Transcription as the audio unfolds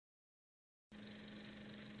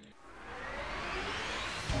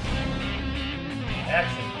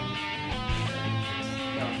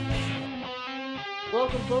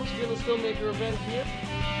welcome folks to this filmmaker event here.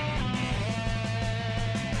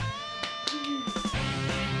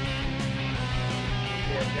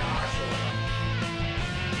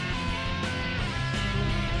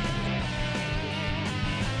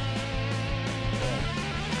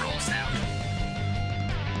 Roll sound.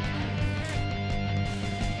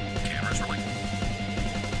 Cameras rolling.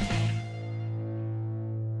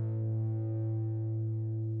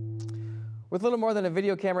 With little more than a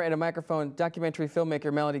video camera and a microphone, documentary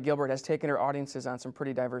filmmaker Melody Gilbert has taken her audiences on some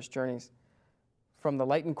pretty diverse journeys. From the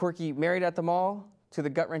light and quirky Married at the Mall to the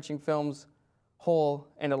gut-wrenching films Whole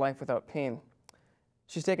and A Life Without Pain.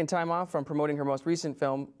 She's taken time off from promoting her most recent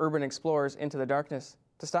film, Urban Explorers Into the Darkness,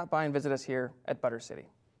 to stop by and visit us here at Butter City.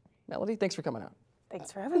 Melody, thanks for coming out.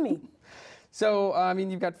 Thanks for having me. So, I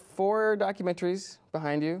mean, you've got 4 documentaries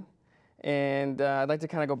behind you, and I'd like to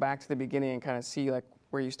kind of go back to the beginning and kind of see like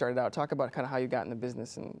where you started out. Talk about kind of how you got in the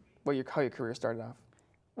business and how your career started off.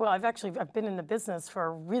 Well, I've been in the business for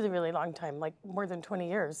a really, really long time, like more than 20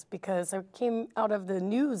 years, because I came out of the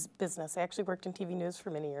news business. I actually worked in TV news for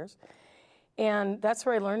many years. And that's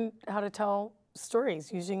where I learned how to tell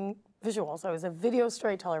stories using visuals. I was a video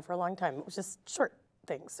storyteller for a long time. It was just short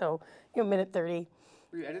things. So, minute 30.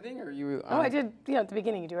 Were you editing or you? Oh, I did, at the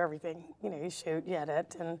beginning you do everything. You shoot, you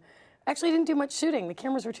edit. And actually I didn't do much shooting. The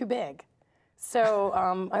cameras were too big. So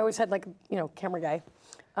I always had like, camera guy.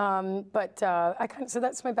 So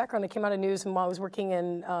that's my background. I came out of news, and while I was working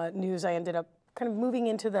in news, I ended up kind of moving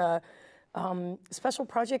into the special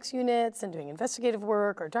projects units and doing investigative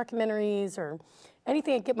work or documentaries or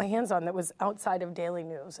anything I could get my hands on that was outside of daily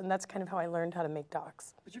news. And that's kind of how I learned how to make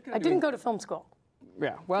docs. I didn't go to film school.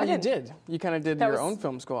 Yeah, well, you did. You kind of did your own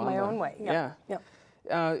film school. My own way, yeah.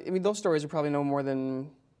 I mean, those stories are probably no more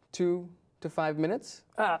than 2 to 5 minutes?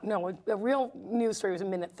 No, a real news story was a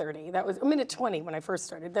minute 30. That was a minute 20 when I first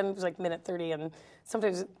started. Then it was like minute 30, and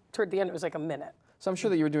sometimes toward the end it was like a minute. So I'm sure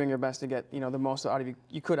that you were doing your best to get the most out of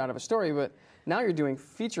you could out of a story, but now you're doing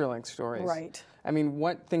feature-length stories. Right. I mean,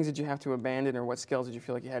 what things did you have to abandon, or what skills did you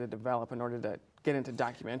feel like you had to develop in order to get into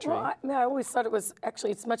documentary? Well, I always thought it was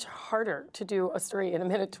it's much harder to do a story in a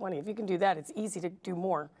minute 20. If you can do that, it's easy to do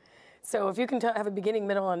more. So if you can have a beginning,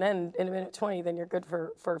 middle, and end in a minute 20, then you're good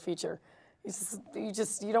for a feature.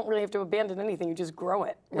 You don't really have to abandon anything. You just grow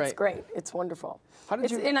it. It's great. It's wonderful. How did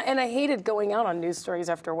you? And I hated going out on news stories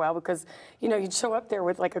after a while because you'd show up there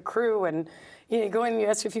with like a crew and you go in and you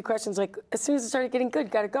ask a few questions. Like as soon as it started getting good,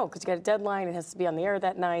 got to go because you got a deadline. It has to be on the air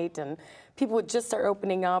that night, and people would just start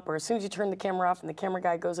opening up. Or as soon as you turn the camera off and the camera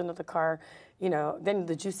guy goes into the car, then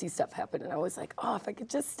the juicy stuff happened. And I was like, oh, if I could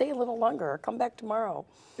just stay a little longer or come back tomorrow.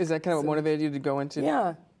 Is that kind of what motivated you to go into?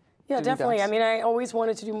 Yeah. Yeah, definitely. I mean, I always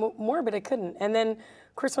wanted to do more, but I couldn't. And then,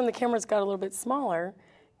 of course, when the cameras got a little bit smaller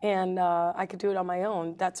and I could do it on my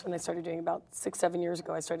own, that's when I started doing about 6, 7 years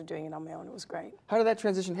ago. I started doing it on my own. It was great. How did that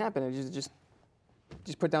transition happen? Did you just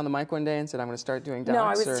put down the mic one day and said, I'm going to start doing docs? No,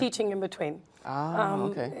 I was teaching in between.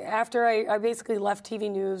 Okay. After I basically left TV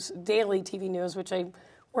news, daily TV news, which I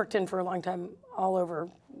worked in for a long time all over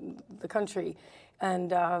the country,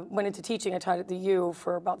 and went into teaching. I taught at the U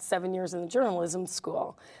for about 7 years in the journalism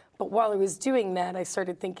school. But while I was doing that, I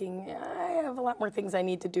started thinking, I have a lot more things I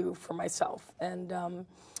need to do for myself. And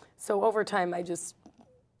so over time, I just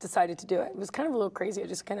decided to do it. It was kind of a little crazy. I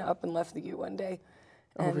just kind of up and left the U one day.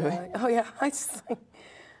 And, really? Oh, yeah. I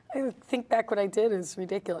think back what I did is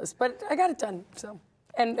ridiculous. But I got it done. So,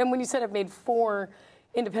 and when you said I've made 4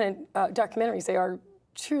 independent documentaries, they are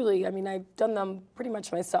truly, I mean, I've done them pretty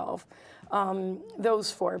much myself.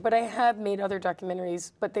 Those 4, but I have made other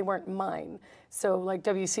documentaries, but they weren't mine. So like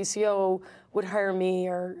WCCO would hire me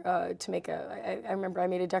or to make I remember I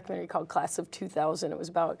made a documentary called Class of 2000. It was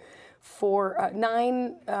about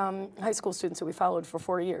 9 high school students that we followed for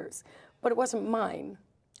 4 years, but it wasn't mine.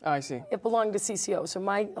 Oh, I see. It belonged to CCO, so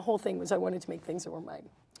my whole thing was I wanted to make things that were mine.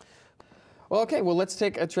 Well, okay, well, let's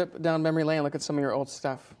take a trip down memory lane and look at some of your old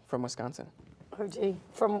stuff from Wisconsin. Oh, gee,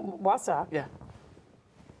 from Wausau? Yeah.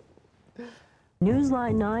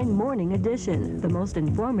 Newsline 9 Morning Edition, the most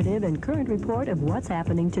informative and current report of what's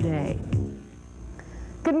happening today.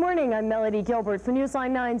 Good morning, I'm Melody Gilbert for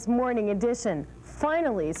Newsline 9's Morning Edition.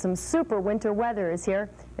 Finally, some super winter weather is here.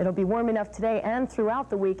 It'll be warm enough today and throughout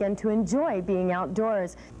the weekend to enjoy being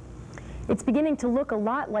outdoors. It's beginning to look a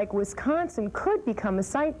lot like Wisconsin could become a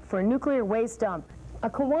site for a nuclear waste dump. A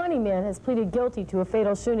Kewanee man has pleaded guilty to a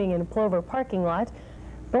fatal shooting in a Plover parking lot.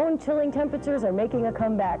 Bone-chilling temperatures are making a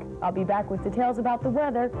comeback. I'll be back with details about the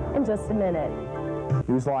weather in just a minute.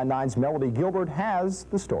 Newsline 9's Melody Gilbert has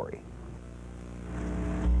the story.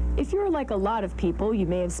 If you're like a lot of people, you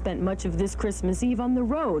may have spent much of this Christmas Eve on the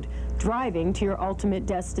road, driving to your ultimate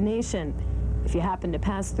destination. If you happen to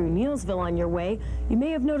pass through Neillsville on your way, you may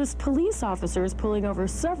have noticed police officers pulling over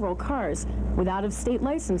several cars with out-of-state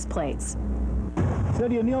license plates.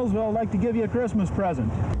 City of Neillsville would like to give you a Christmas present.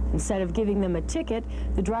 Instead of giving them a ticket,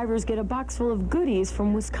 the drivers get a box full of goodies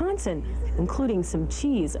from Wisconsin, including some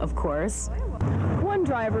cheese, of course. One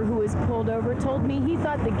driver who was pulled over told me he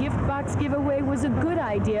thought the gift box giveaway was a good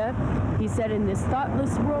idea. He said in this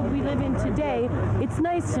thoughtless world we live in today, it's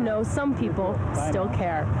nice to know some people still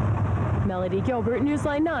care. Melody Gilbert,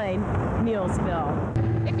 Newsline 9,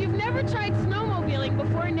 Neillsville. If you've never tried snowmobiling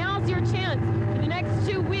before, now's your chance. For the next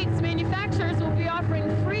 2 weeks, manufacturers will be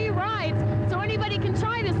offering free rides so anybody can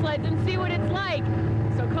try the sleds and see what it's like.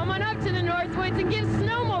 So come on up to the Northwoods and give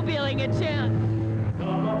snowmobiling a chance.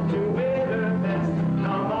 Come up to Winterfest,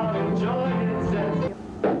 come on, enjoy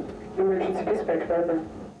it. Emergency dispatch, Barbara.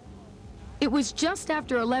 It was just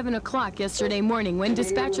after 11 o'clock yesterday morning when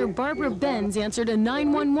dispatcher Barbara Benz answered a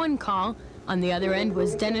 911 call. On the other end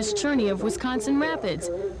was Dennis Cherney of Wisconsin Rapids.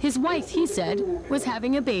 His wife, he said, was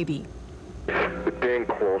having a baby. Dang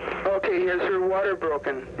close. Okay, is her water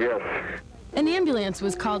broken? Yes. An ambulance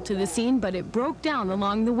was called to the scene, but it broke down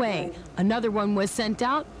along the way. Another one was sent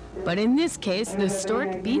out, but in this case, the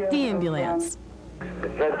stork beat the ambulance.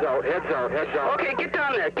 Heads out, heads out, heads out. Okay, get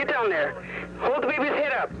down there, get down there. Hold the baby's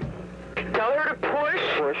head up. Tell her to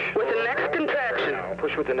push with the next contraction.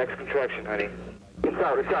 Push with the next contraction, honey. It's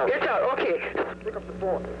out, it's out. It's out, okay. Pick up the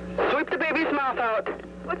phone. Sweep the baby's mouth out.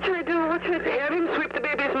 What should I do? What should I do? Have him sweep the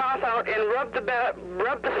baby's mouth out and rub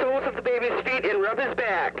the soles of the baby's feet and rub his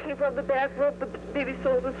back. Okay, rub the back, rub the baby's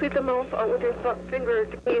soles, and sweep the mouth out with your fingers.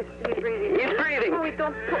 He's breathing. He's breathing. Oh, we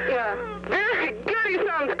don't put, yeah. Very good, he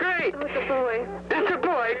sounds great. Oh, it's a boy. It's a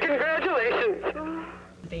boy, congratulations.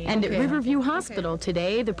 And at Riverview Hospital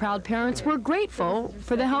today, the proud parents were grateful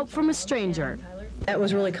for the help from a stranger. That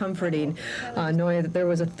was really comforting, knowing that there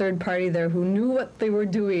was a third party there who knew what they were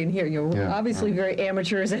doing here. You're obviously very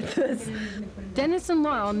amateurs at this. Dennis and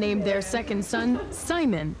Laurel named their second son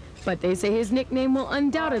Simon, but they say his nickname will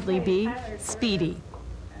undoubtedly be Speedy.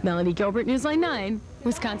 Melody Gilbert, Newsline 9,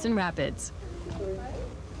 Wisconsin Rapids.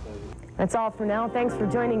 That's all for now. Thanks for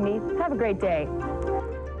joining me. Have a great day.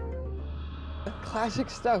 Classic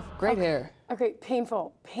stuff. Great hair. Okay,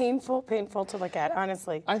 painful to look at,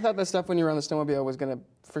 honestly. I thought the stuff when you were on the snowmobile was going to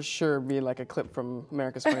for sure be like a clip from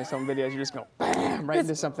America's Funniest Home Videos. You just go bam, right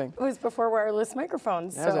into something. It was before wireless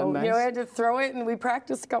microphones, so nice? I had to throw it, and we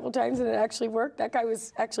practiced a couple times, and it actually worked. That guy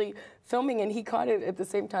was actually filming, and he caught it at the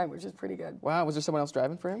same time, which is pretty good. Wow, was there someone else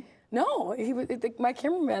driving for him? No, he was. My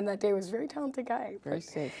cameraman that day was a very talented guy. Very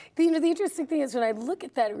safe. The interesting thing is when I look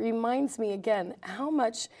at that, it reminds me again how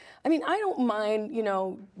much. I mean, I don't mind,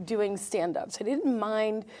 doing stand-ups. I didn't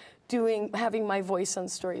mind having my voice on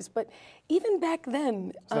stories, but even back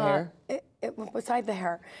then, beside the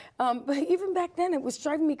hair, but even back then, it was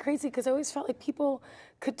driving me crazy because I always felt like people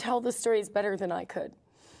could tell the stories better than I could,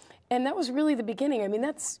 and that was really the beginning. I mean,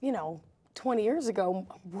 that's 20 years ago,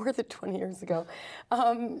 more than 20 years ago.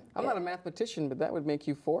 I'm not a mathematician, but that would make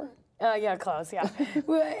you 4? Yeah, close, yeah.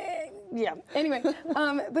 Yeah, anyway,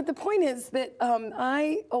 but the point is that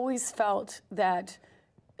I always felt that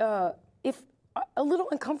if a little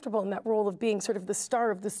uncomfortable in that role of being sort of the star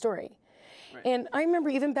of the story. Right. And I remember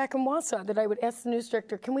even back in Wausau that I would ask the news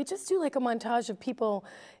director, can we just do like a montage of people,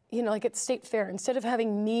 like at State Fair, instead of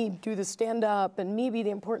having me do the stand-up and me be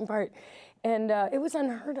the important part. And it was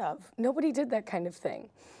unheard of. Nobody did that kind of thing.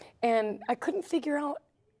 And I couldn't figure out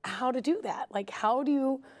how to do that. Like, how do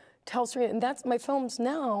you tell stories? And that's my films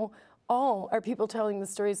now. All are people telling the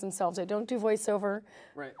stories themselves. I don't do voiceover.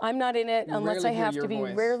 Right. I'm not in it unless I have to be.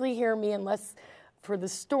 Voice. Rarely hear me unless for the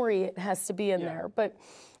story it has to be in there. But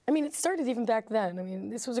I mean, it started even back then. I mean,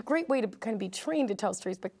 this was a great way to kind of be trained to tell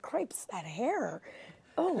stories. But cripes, that hair.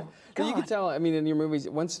 Oh, God. You can tell, I mean, in your movies,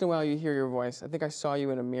 once in a while you hear your voice. I think I saw you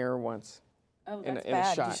in a mirror once. Oh, that's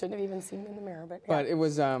bad. You shouldn't have even seen me in the mirror. But it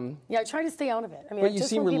was... yeah, I try to stay out of it. I mean, but I you just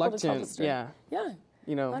seem want reluctant. People to tell the story. Yeah. Yeah.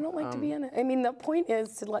 I don't like to be in it. I mean, the point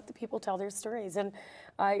is to let the people tell their stories. And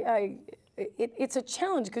it's a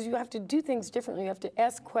challenge because you have to do things differently. You have to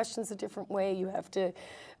ask questions a different way. You have to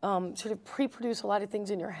sort of pre-produce a lot of things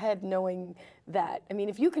in your head knowing that. I mean,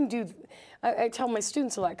 if you can do, I tell my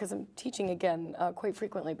students a lot because I'm teaching again quite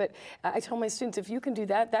frequently, but I tell my students, if you can do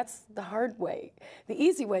that, that's the hard way. The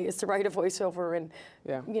easy way is to write a voiceover and,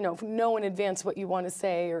 know in advance what you want to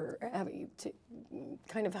say or have to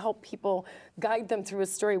kind of help people guide them through a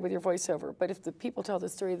story with your voiceover. But if the people tell the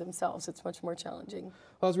story themselves, it's much more challenging. Well,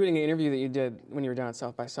 I was reading an interview that you did when you were down at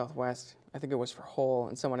South by Southwest. I think it was for Whole,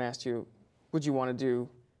 and someone asked you, would you want to do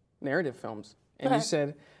narrative films? And you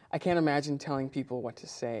said, I can't imagine telling people what to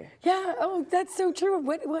say. Yeah, oh, that's so true.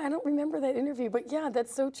 Well, I don't remember that interview, but yeah,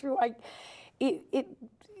 that's so true.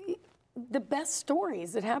 The best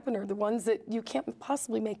stories that happen are the ones that you can't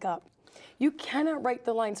possibly make up. You cannot write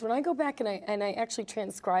the lines. When I go back and I actually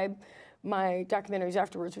transcribe my documentaries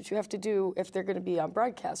afterwards, which you have to do if they're going to be on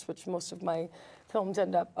broadcast, which most of my films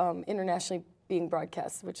end up internationally being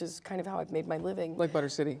broadcast, which is kind of how I've made my living. Like Butter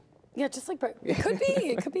City. Yeah, just like, it could be,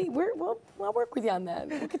 it could be. I'll work with you on that.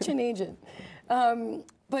 We'll get you an agent.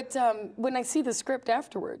 But when I see the script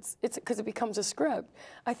afterwards, it's because it becomes a script,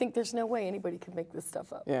 I think there's no way anybody could make this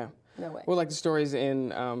stuff up. Yeah. No way. Well, like the stories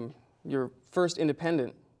in your first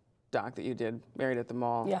independent doc that you did, Married at the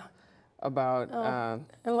Mall. Yeah. About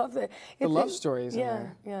I love that. the love stories. Yeah, in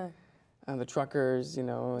there. yeah. And the truckers, you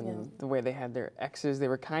know, and the way they had their exes. They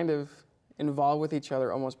were kind of involved with each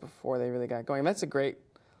other almost before they really got going. And that's a great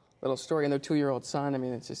little story. And their 2-year-old son, I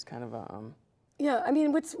mean, it's just kind of a... Yeah, I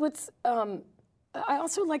mean, I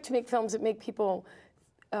also like to make films that make people...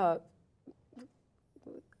 I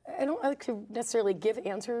don't like to necessarily give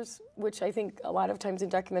answers, which I think a lot of times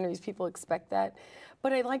in documentaries people expect that.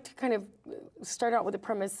 But I like to kind of start out with a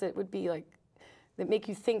premise that would be like, that make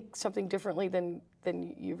you think something differently than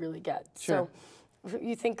you really get. Sure. So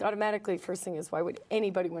you think automatically, first thing is, why would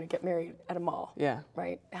anybody want to get married at a mall? Yeah.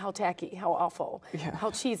 Right? How tacky, how awful, Yeah. how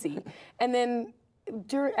cheesy. And then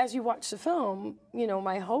as you watch the film, you know,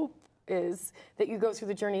 my hope is that you go through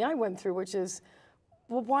the journey I went through, which is,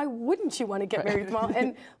 well, why wouldn't you want to get married at the mall?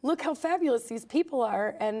 And look how fabulous these people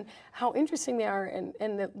are and how interesting they are, and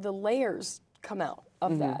the layers come out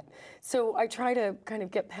of that. So I try to kind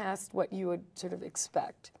of get past what you would sort of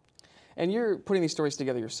expect. And you're putting these stories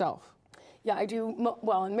together yourself. Yeah, I do.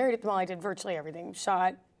 Well, in Married at the Mall, I did virtually everything.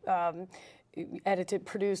 Shot, edited,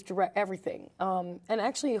 produced, direct, everything. And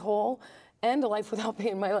actually, Whole and A Life Without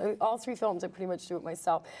Pain, all 3 films, I pretty much do it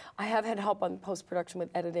myself. I have had help on post-production with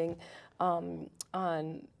editing on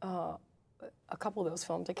a couple of those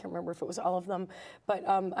films. I can't remember if it was all of them. But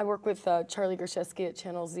I work with Charlie Gershesky at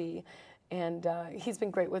Channel Z. And he's been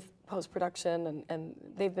great with post-production, and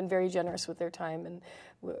they've been very generous with their time. And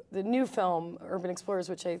the new film, Urban Explorers,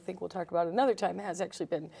 which I think we'll talk about another time, has actually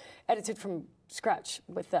been edited from scratch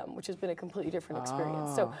with them, which has been a completely different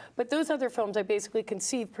experience. So, but those other films, I basically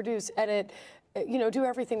conceive, produce, edit, you know, do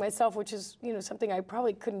everything myself, which is, you know, something I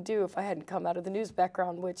probably couldn't do if I hadn't come out of the news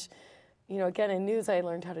background, which, you know, again, in news, I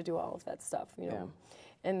learned how to do all of that stuff, you know.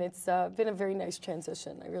 Yeah. And it's been a very nice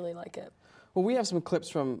transition. I really like it. Well, we have some clips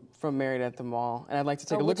from Married at the Mall, and I'd like to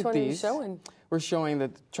take a look at these. Which one are you showing? We're showing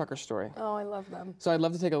the trucker story. Oh, I love them. So I'd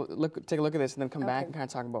love to take a look at this, and then come back and kind of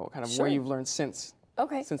talk about kind of where you've learned since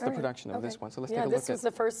the production of this one. So let's take a look at. Yeah, this was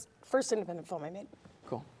the first independent film I made.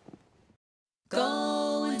 Cool.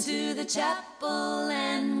 Going to the chapel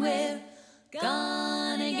and we're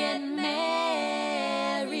gonna get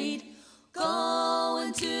married.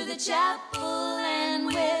 Going to the chapel and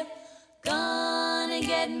we're gonna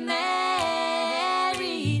get married.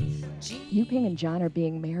 Yuping and John are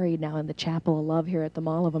being married now in the Chapel of Love here at the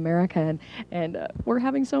Mall of America, and we're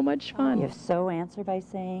having so much fun. If so, answer by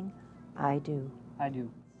saying, I do. I do.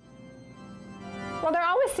 Well, there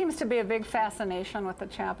always seems to be a big fascination with the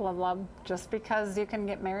Chapel of Love just because you can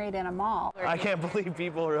get married in a mall. I can't believe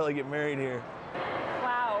people really get married here.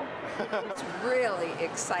 Wow. It's really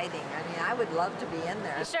exciting. I mean, I would love to be in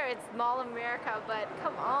there. Sure, it's Mall of America, but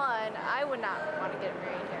come on, I would not want to get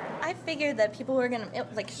married here. I figured that people were going to,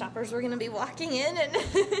 like shoppers were going to be walking in and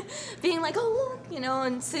being like, oh, look, you know,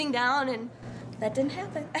 and sitting down, and that didn't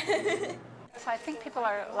happen. So I think people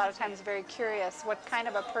are a lot of times very curious what kind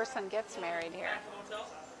of a person gets married here.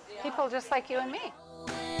 People just like you and me.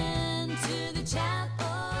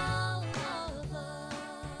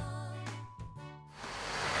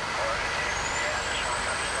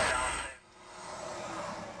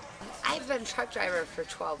 I've been truck driver for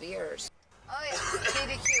 12 years. Oh yeah,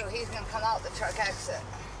 PDQ, he's gonna come out the truck exit.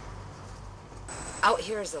 Out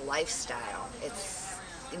here is a lifestyle. It's,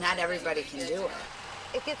 not everybody can do it.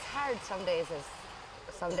 It gets hard some days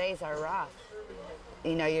are rough.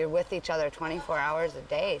 You know, you're with each other 24 hours a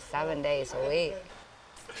day, 7 days a week.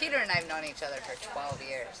 Peter and I have known each other for 12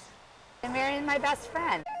 years. I'm marrying my best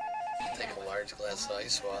friend. I'll take a large glass of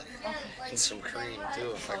ice water and some cream,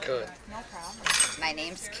 too, if I could. No problem. My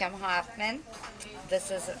name's Kim Hoffman.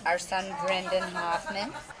 This is our son, Brendan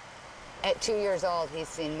Hoffman. At 2 years old, he's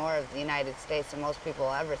seen more of the United States than most people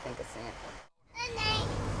will ever think of seeing. Nene.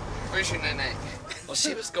 Where's your nene? Well,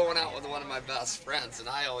 she was going out with one of my best friends, and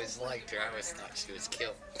I always liked her. I always thought she was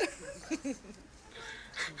cute.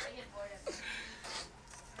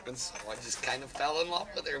 And so I just kind of fell in love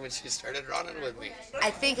with her when she started running with me. I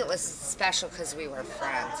think it was special because we were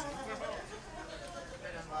friends.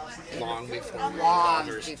 Long before we were Long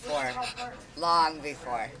lovers. before. Long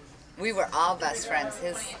before. We were all best friends,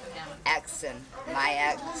 his ex and my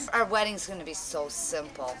ex. Our wedding's going to be so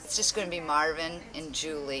simple. It's just going to be Marvin and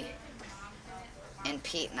Julie and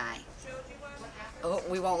Pete and I. Oh,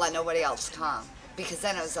 we won't let nobody else come because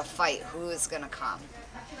then it was a fight. Who is going to come?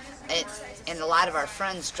 And a lot of our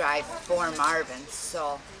friends drive for Marvin,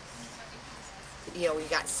 so you know, we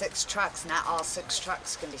got 6 trucks. Not all 6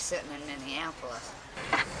 trucks can be sitting in Minneapolis.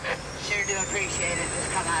 Sure do appreciate it.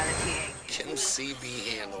 Just come out of the TA. Kim's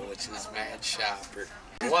CB handle, which is Mad Shopper.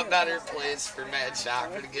 What better place for Mad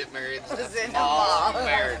Shopper to get married than all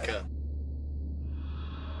America?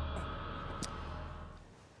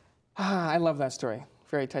 I love that story.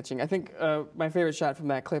 Very touching. I think my favorite shot from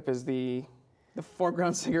that clip is the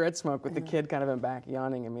foreground cigarette smoke with the kid kind of in back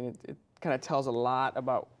yawning. I mean, it kind of tells a lot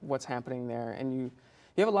about what's happening there. And you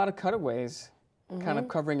have a lot of cutaways kind of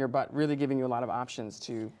covering your butt, really giving you a lot of options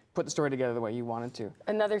to put the story together the way you wanted to.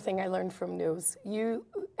 Another thing I learned from news,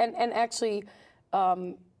 and actually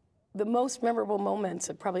the most memorable moments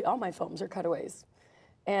of probably all my films are cutaways.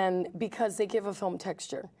 And because they give a film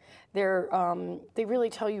texture, they really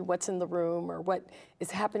tell you what's in the room or what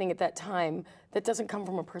is happening at that time that doesn't come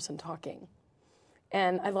from a person talking.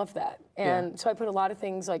 And I love that. And so I put a lot of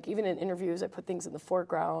things, like even in interviews, I put things in the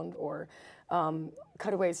foreground, or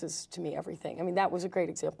cutaways is to me everything. I mean, that was a great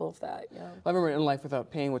example of that. Yeah. I remember in Life Without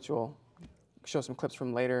Pain, which we'll show some clips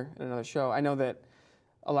from later in another show. I know that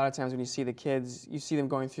a lot of times when you see the kids, you see them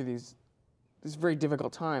going through these very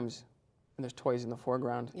difficult times, and there's toys in the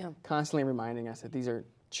foreground, constantly reminding us that these are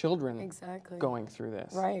children going through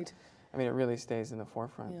this. Right. I mean, it really stays in the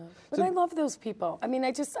forefront. Yeah. But so, I love those people. I mean,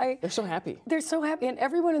 they're so happy. They're so happy, and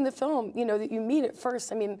everyone in the film, you know, that you meet at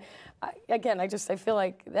first. I mean, I feel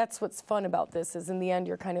like that's what's fun about this. Is in the end,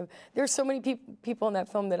 you're kind of, there's so many people in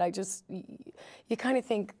that film that you kind of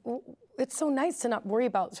think, it's so nice to not worry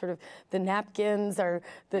about sort of the napkins or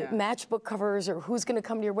the matchbook covers or who's going to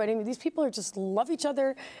come to your wedding. These people just love each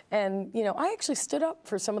other, and you know, I actually stood up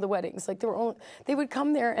for some of the weddings. Like they would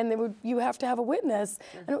come there, and you have to have a witness,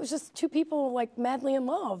 and it was just 2 people like madly in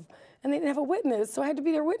love, and they didn't have a witness, so I had to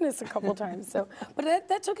be their witness a couple times. So, but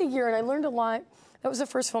that took a year, and I learned a lot. That was the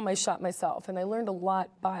first film I shot myself, and I learned a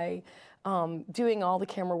lot by doing all the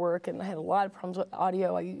camera work, and I had a lot of problems with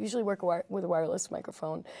audio. I usually work with a wireless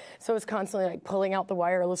microphone, so I was constantly like pulling out the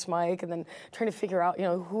wireless mic and then trying to figure out, you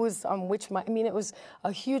know, who was on which mic. I mean, it was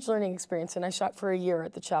a huge learning experience, and I shot for a year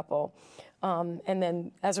at the chapel. And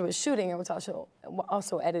then as I was shooting, I was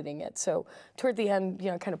also editing it. So toward the end,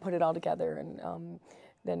 you know, kind of put it all together, and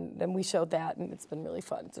then we showed that, and it's been really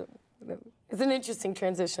fun. So it's an interesting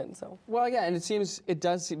transition. So well, yeah, and it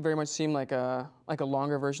does very much seem like a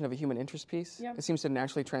longer version of a human interest piece. Yep. It seems to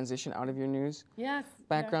naturally transition out of your news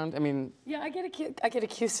background. Yeah. I mean, I get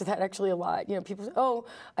accused of that actually a lot. You know, people say, oh,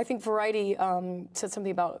 I think Variety said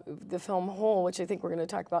something about the film Whole, which I think we're going to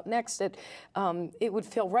talk about next. That it would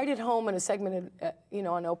feel right at home in a segment, you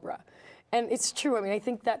know, on Oprah, and it's true. I mean, I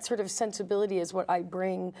think that sort of sensibility is what I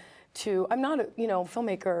bring to. I'm not a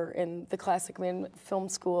filmmaker in the classic film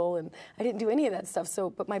school, and I didn't do any of that stuff. So,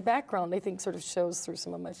 but my background, I think, sort of shows through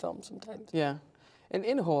some of my films sometimes. Yeah, and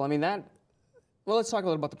in Whole, I mean that. Well, let's talk a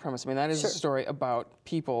little about the premise. I mean, that is a story about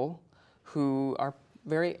people who are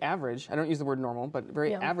very average. I don't use the word normal, but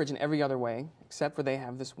very average in every other way, except for they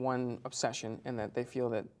have this one obsession, and that they feel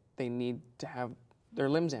that they need to have their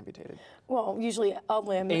limbs amputated. Well, usually a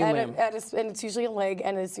limb, and it's usually a leg,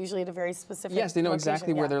 and it's usually at a very specific Yes, they know location.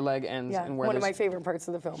 exactly where their leg ends and where one of my favorite parts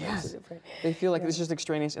of the film. Yes. They feel like it's just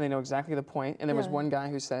extraneous, and they know exactly the point. And there was one guy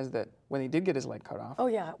who says that when he did get his leg cut off,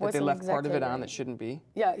 that they left part of it on that shouldn't be.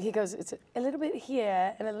 Yeah, he goes, it's a little bit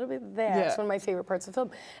here and a little bit there. Yeah. It's one of my favorite parts of the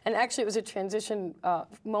film. And actually, it was a transition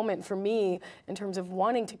moment for me in terms of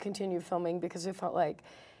wanting to continue filming, because I felt like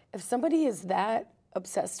if somebody is that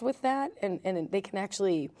obsessed with that and they can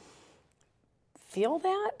actually feel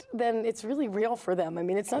that, then it's really real for them. I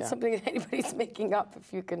mean, it's not something that anybody's making up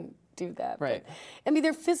if you can do that. Right. But, I mean,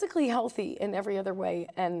 they're physically healthy in every other way,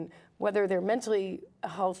 and whether they're mentally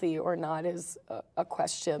healthy or not is a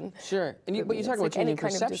question. Sure. And but you talk about changing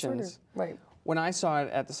perceptions. Right. When I saw it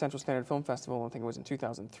at the Central Standard Film Festival, I think it was in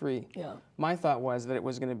 2003, my thought was that it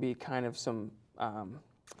was going to be kind of some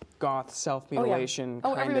goth self-mutilation.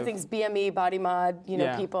 Everyone thinks BME, body mod,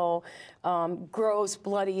 people, gross,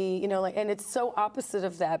 bloody, and it's so opposite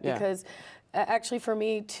of that, because actually for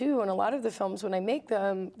me too, and a lot of the films when I make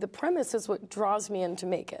them, the premise is what draws me in to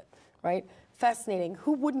make it, right? Fascinating.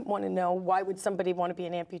 Who wouldn't want to know why would somebody want to be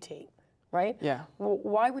an amputee? right? Yeah.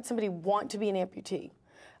 Why would somebody want to be an amputee?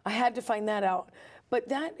 I had to find that out. But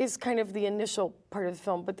that is kind of the initial part of the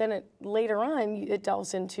film. But then later on, it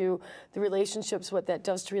delves into the relationships, what that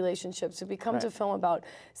does to relationships. It becomes a film about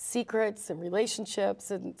secrets and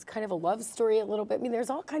relationships, and it's kind of a love story a little bit. I mean, there's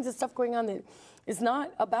all kinds of stuff going on that is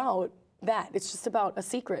not about that. It's just about a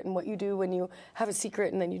secret and what you do when you have a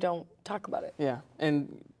secret and then you don't talk about it. Yeah,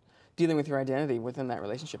 and dealing with your identity within that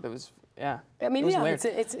relationship. It was, yeah. I mean, it yeah, was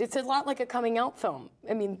it's a lot like a coming out film.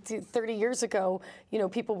 I mean, 30 years ago, you know,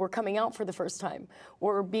 people were coming out for the first time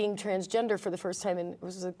or being transgender for the first time, and it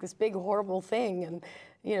was like this big, horrible thing. And,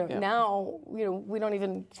 you know, now, you know, we don't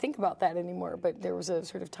even think about that anymore, but there was a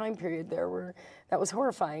sort of time period there where that was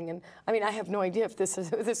horrifying. And, I mean, I have no idea if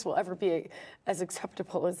this will ever be as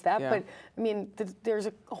acceptable as that, but, I mean, there's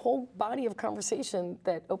a whole body of conversation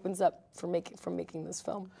that opens up from making this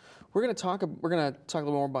film. We're going to talk a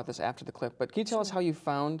little more about this after the clip, but can you tell us how you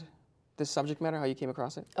found this subject matter, how you came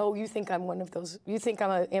across it? Oh, you think I'm one of those, you think I'm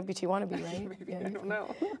an amputee wannabe, right? Maybe, I don't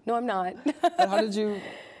know. No, I'm not. But how did you?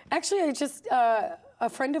 Actually, I just, a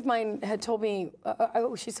friend of mine had told me,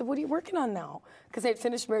 she said, what are you working on now? Because I had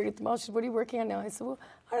finished Married at the Mall. She said, what are you working on now? I said, well,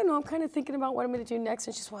 I don't know, I'm kind of thinking about what I'm going to do next.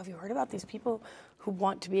 And she said, well, have you heard about these people who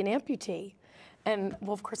want to be an amputee? And,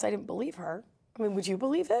 well, of course, I didn't believe her. I mean, would you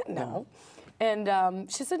believe it? No. And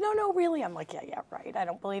she said, no, really? I'm like, yeah, right, I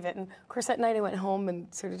don't believe it. And of course, that night I went home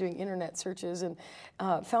and started doing internet searches and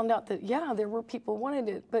found out that, yeah, there were people who wanted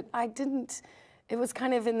it, but I didn't, it was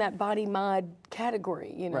kind of in that body mod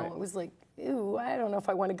category, you know? Right. It was like, ew, I don't know if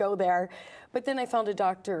I want to go there. But then I found a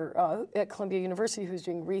doctor at Columbia University who's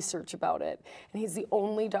doing research about it, and he's the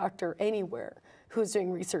only doctor anywhere who's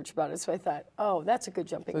doing research about it. So I thought, oh, that's a good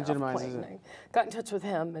jumping off point. And I got in touch with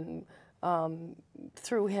him, and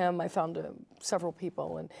through him, I found several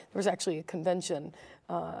people, and there was actually a convention,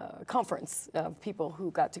 conference of people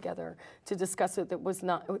who got together to discuss it.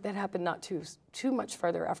 That happened not too much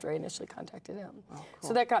further after I initially contacted him. Oh, cool.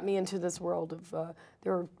 So that got me into this world of.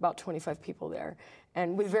 There were about 25 people there,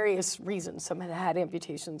 and with various reasons. Some had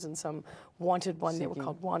amputations, and some wanted one. They were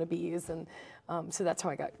called wannabes, and so that's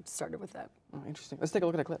how I got started with that. Oh, interesting. Let's take a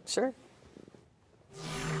look at a clip. Sure.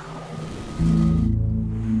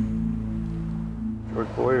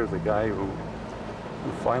 George Boyer is a guy who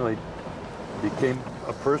finally became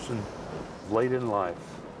a person late in life.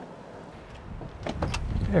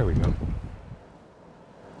 There we go.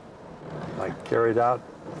 I carried out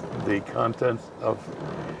the contents of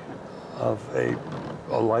a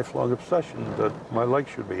lifelong obsession that my leg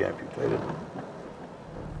should be amputated.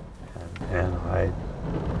 And I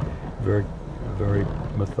very, very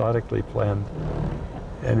methodically planned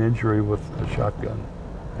an injury with a shotgun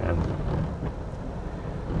and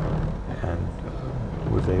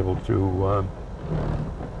was able to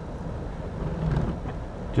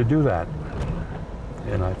do that.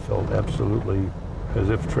 And I felt absolutely as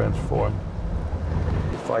if transformed.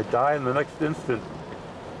 If I die in the next instant,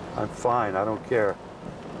 I'm fine, I don't care.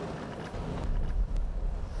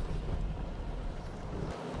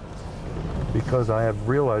 Because I have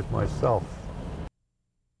realized myself.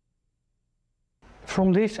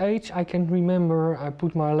 From this age, I can remember I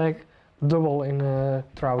put my leg double in a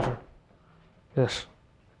trouser. Yes.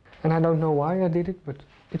 And I don't know why I did it, but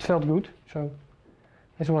it felt good. So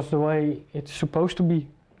this was the way it's supposed to be.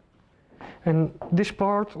 And this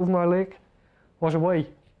part of my leg was away.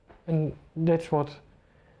 And that's what's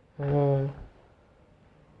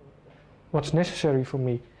necessary for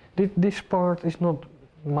me. This part is not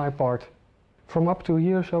my part. From up to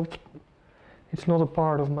here, so it's not a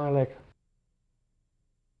part of my leg.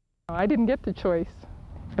 I didn't get the choice.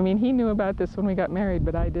 I mean, he knew about this when we got married,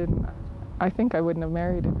 but I didn't. I think I wouldn't have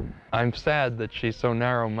married him. I'm sad that she's so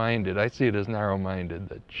narrow-minded. I see it as narrow-minded,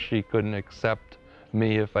 that she couldn't accept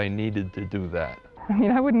me if I needed to do that. I mean,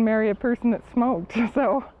 I wouldn't marry a person that smoked,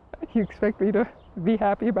 so you expect me to be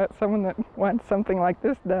happy about someone that wants something like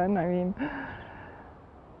this done? I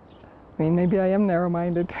mean, maybe I am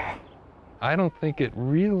narrow-minded. I don't think it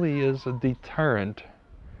really is a deterrent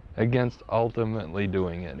against ultimately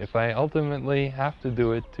doing it. If I ultimately have to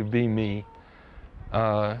do it to be me,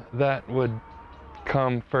 that would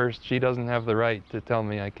come first. She doesn't have the right to tell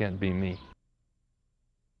me I can't be me.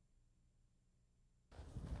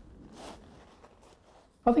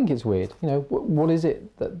 I think it's weird. You know, what is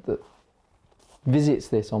it that visits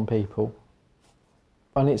this on people?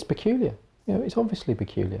 And it's peculiar. You know, it's obviously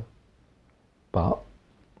peculiar. But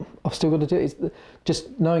I've still got to do it.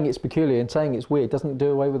 Just knowing it's peculiar and saying it's weird doesn't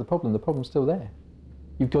do away with the problem. The problem's still there.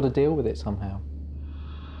 You've got to deal with it somehow.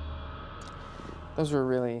 Those were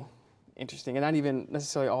really interesting, and not even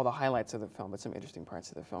necessarily all the highlights of the film, but some interesting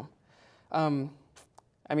parts of the film.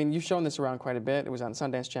 I mean, you've shown this around quite a bit. It was on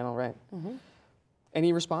Sundance Channel, right? Mm-hmm.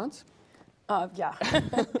 Any response? Yeah.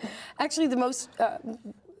 Actually, the most,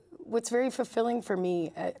 what's very fulfilling for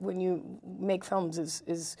me when you make films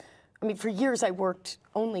is, I mean, for years I worked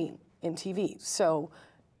only in TV, so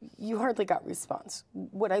you hardly got response.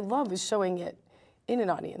 What I love is showing it in an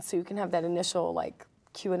audience, so you can have that initial like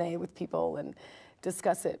Q&A with people and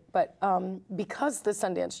discuss it. But because the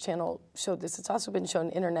Sundance Channel showed this, it's also been shown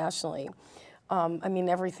internationally. I mean,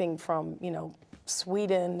 everything from, you know,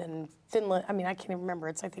 Sweden and Finland. I mean, I can't even remember.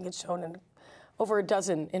 I think it's shown in over a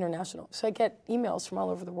dozen international. So I get emails from all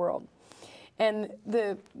over the world. And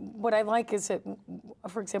what I like is that,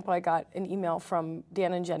 for example, I got an email from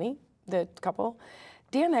Dan and Jenny, the couple.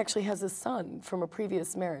 Dan actually has a son from a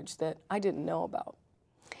previous marriage that I didn't know about.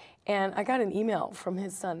 And I got an email from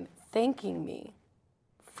his son thanking me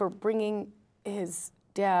for bringing his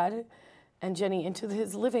dad and Jenny into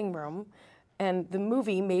his living room. And the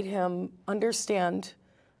movie made him understand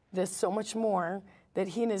this so much more, that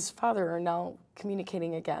he and his father are now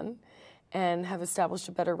communicating again and have established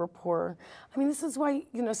a better rapport. I mean, this is why,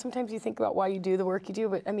 you know, sometimes you think about why you do the work you do,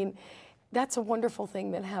 but I mean, that's a wonderful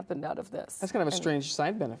thing that happened out of this. That's kind of a strange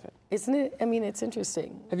side benefit. Isn't it? I mean, it's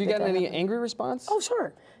interesting. Have you gotten any angry response? Oh,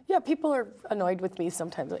 sure. Yeah, people are annoyed with me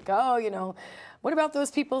sometimes, like, oh, you know, what about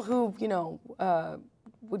those people who, you know,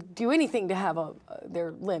 would do anything to have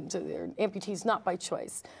their limbs, or their amputees not by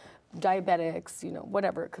choice, diabetics, you know,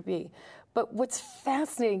 whatever it could be. But what's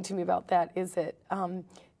fascinating to me about that is that,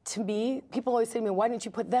 to me, people always say to me, why didn't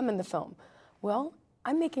you put them in the film? Well,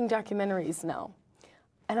 I'm making documentaries now,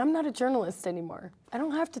 and I'm not a journalist anymore. I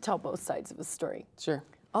don't have to tell both sides of a story. Sure.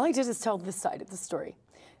 All I did is tell this side of the story.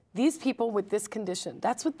 These people with this condition,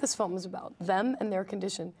 that's what this film is about, them and their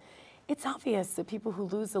condition. It's obvious that people who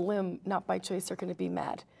lose a limb not by choice are going to be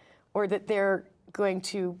mad, or that they're going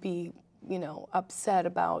to be, you know, upset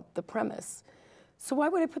about the premise. So why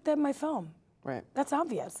would I put that in my film? Right. That's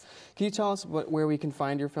obvious. Can you tell us where we can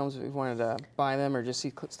find your films if we wanted to buy them or just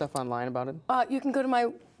see stuff online about it? You can go to my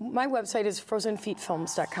website is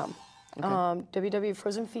frozenfeetfilms.com. Okay.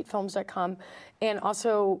 www.frozenfeetfilms.com, and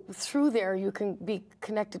also through there you can be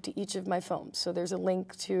connected to each of my films. So there's a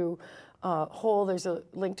link to Whole, there's a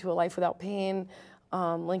link to A Life Without Pain,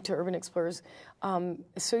 link to Urban Explorers.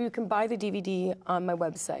 So you can buy the DVD on my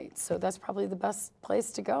website. So that's probably the best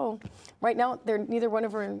place to go. Right now, neither one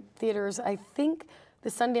of them are in theaters. I think the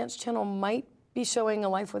Sundance Channel might be showing A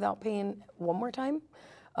Life Without Pain one more time,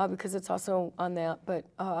 because it's also on that. But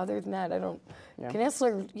other than that, I don't. Yeah.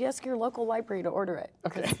 You ask your local library to order it.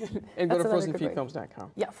 Okay. And go to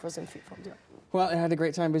frozenfeetfilms.com. Yeah, frozenfeetfilms. Yeah. Well, I had a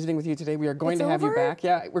great time visiting with you today. We are going to have you back.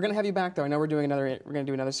 Yeah, we're going to have you back, though. I know we're going to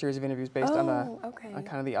do another series of interviews based on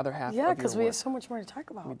kind of the other half. Yeah, because we have so much more to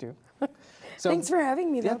talk about. We do. So, thanks for having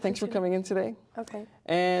me. Yeah, thanks for coming in today. Okay.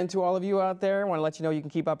 And to all of you out there, I want to let you know you can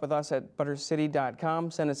keep up with us at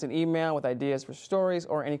buttercity.com. Send us an email with ideas for stories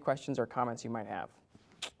or any questions or comments you might have.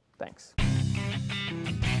 Thanks.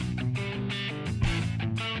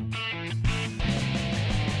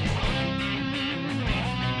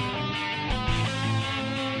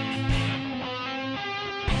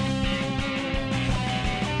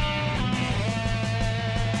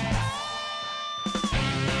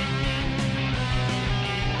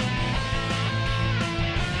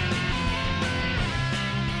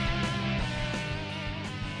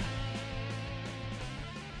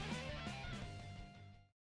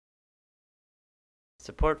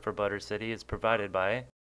 Support for Butter City is provided by